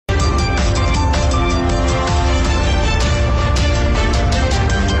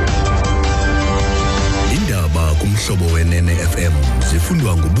FM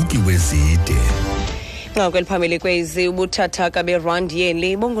zifundwa ngubuki wezide. Kweliphambili kwezi ubuthathaka berand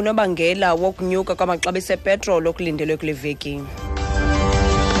yeli bungunobangela wokunyuka kwamaxabiso epetroli okulindelwe kule veki.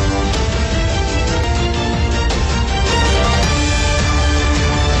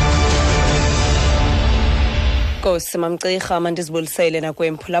 Nkosi Mamcirha, mandizibulisele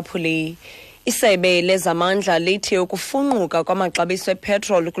nakwemphulaphuli. Isebe lezamandla lithi ukufunquka kwamaxabiso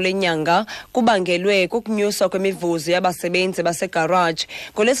epetrol kule nyanga kubangelwe kukunyuswa kwemivuzo yabasebenzi basegarage.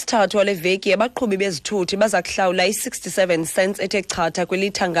 Ngolwesithathu wale veki abaqhubi bezithuthi baza kuhlawula i-67 cents ethe chatha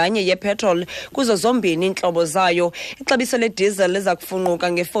kwilitha nganye yepetrol kuzo zombini iintlobo zayo. Ixabiso lediesel liza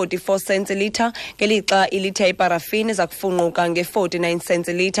kufunquka nge-44 cents ilitha, ngelixa ilitha yeparafini iza kufunquka nge-49 cents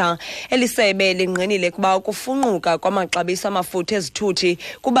ilitha. Eli sebe linqinile kuba ukufunquka kwamaxabiso amafutha ezithuthi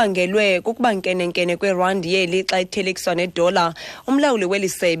kubangelwe nkenekene kwerand yeli xa ithelekiswa nedola. Umlawuli weli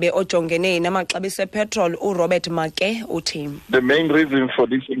sebe ojongene namaxabiso epetrol uRobert Make uthi the main reason for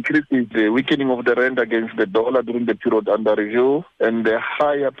this increase is the weakening of the rand against the dollar during the period under review and the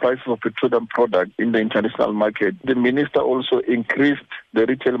higher prices of petroleum products in the international market. The minister also increased the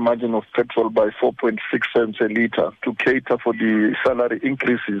retail margin of petrol by 4.6 cents a litre to cater for the salary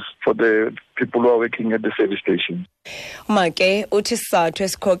increases for the people who are working at the service station. Make uthi isizathu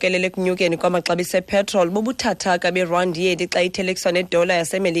esikhokelele kunyukeni kwamaxabiso epetrol bubuthathaka berand yeli xa ithelekiswa nedola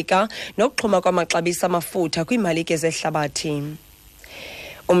yaseMelika nokuxhuma kwamaxabiso amafutha kwiimalike zehlabathi.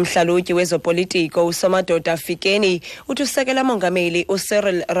 Umhlalutyi wezopolitiko uSomadoda Fikeni uthi usekela mongameli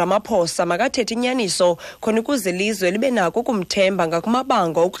uCyril Ramaphosa makathethe inyaniso khona ukuze ilizwe libe nako ukumthemba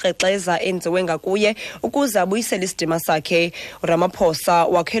ngakumabango okukrexeza enziwe ngakuye ukuze abuyisele isidima sakhe. uRamaphosa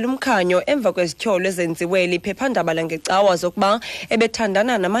wakhela umkhanyo emva kwezityholo ezenziwe liphephandaba langecawa zokuba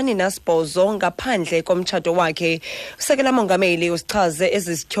ebethandana namanina asibhozo ngaphandle komtshato wakhe. Usekela mongameli usichaze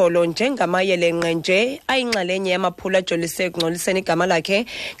ezi zityholo njengamayele nje ayinxalenye yamaphulo ajolise ekungcoliseni igama lakhe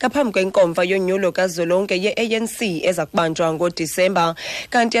ngaphambi kwenkomfa yonyulo kazwelonke ye-ANC eza kubanjwa ngoDisemba.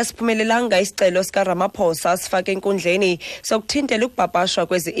 Kanti asiphumelelanga isicelo sikaRamaphosa sifake enkundleni sokuthintela ukupapashwa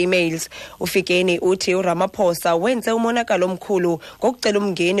kwezi emails. Ufikeni uthi uRamaphosa wenze umonakalo omkhulu ngokucela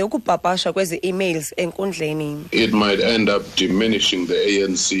umngeni ukupapashwa kwezi emails enkundleni. It might end up diminishing the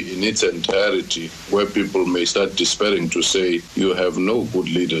ANC in its entirety, where people may start despairing to say you have no good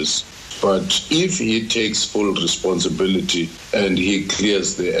leaders. But if he takes full responsibility and he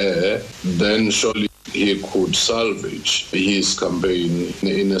clears the air, then surely he could salvage his campaign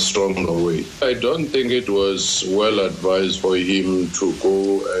in a stronger way. I don't think it was well advised for him to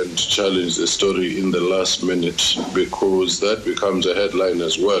go and challenge the story in the last minute, because that becomes a headline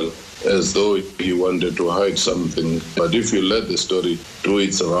as well, as though he wanted to hide something. But if you let the story do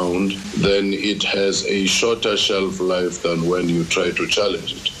its round, then it has a shorter shelf life than when you try to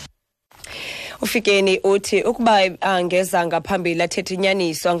challenge it. Ufikeni uthi ukuba angeza ngaphambili athethe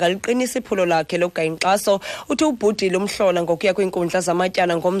inyaniso angaliqinisa iphulo lakhe lokugaya inkxaso. Uthi ubhudile umhlola ngokuya kwiinkundla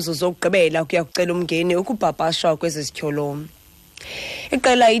zamatyala ngomzuzu wokugqibela ukuya kucela umngeni ukupapashwa kwezi zityholo.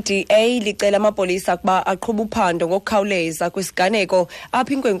 Iqela iDA licela amapolisa kuba aqhuba uphando ngokukhawuleza kwisiganeko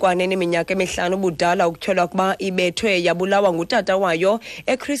apho inkwenkwane eneminyaka emihlanu ubudala ukutyholwa kuba ibethwe yabulawa ngutata wayo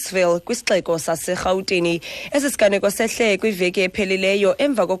eChrisville kwisixeko saseRhawutini. Esi siganeko sehle kwiveki ephelileyo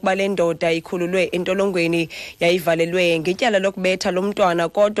emva kokuba le ndoda ikhululwe entolongweni. Yayivalelwe ngetyala lokubetha lomntwana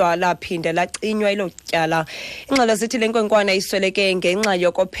kodwa laphinda lacinywa ilo tyala. Ingxelo zithi le nkwenkwane isweleke ngenxa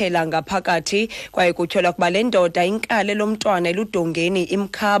yokophela ngaphakathi kwaye kutyholwa kuba le ndoda inkale lomntwana eludongeni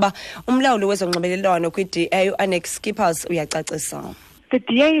imkhaba. Umlawuli wezonxibelelwano kwi-DA uAnnex Skippers uyacacisa. The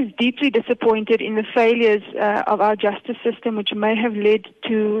DA is deeply disappointed in the failures of our justice system, which may have led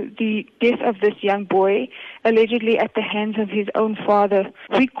to the death of this young boy, allegedly at the hands of his own father.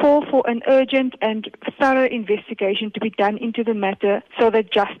 We call for an urgent and thorough investigation to be done into the matter so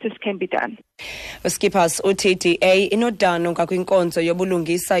that justice can be done. Skippers uthi DA inodano ngakwinkonzo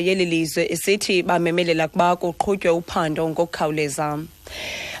yobulungisa yeli lizwe esithi bamemelela kuba kuqhutywe uphando ngokukhawuleza.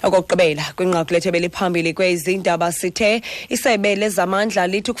 Okokugqibela kwinqaku lethu eliphambili kwezi ndaba sithe isebe lezamandla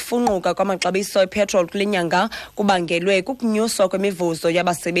lithi ukufunquka kwamaxabiso epetrol kule nyanga kubangelwe kukunyuswa kwemivuzo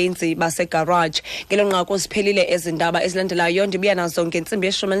yabasebenzi basegarage. Ngelo nqaku ziphelile ezi ndaba ezilandelayo ndibuya nazo ngentsimbi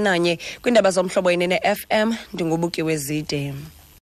ye-11 kwindaba zomhlobo wenene FM. Ndingubuki wezide.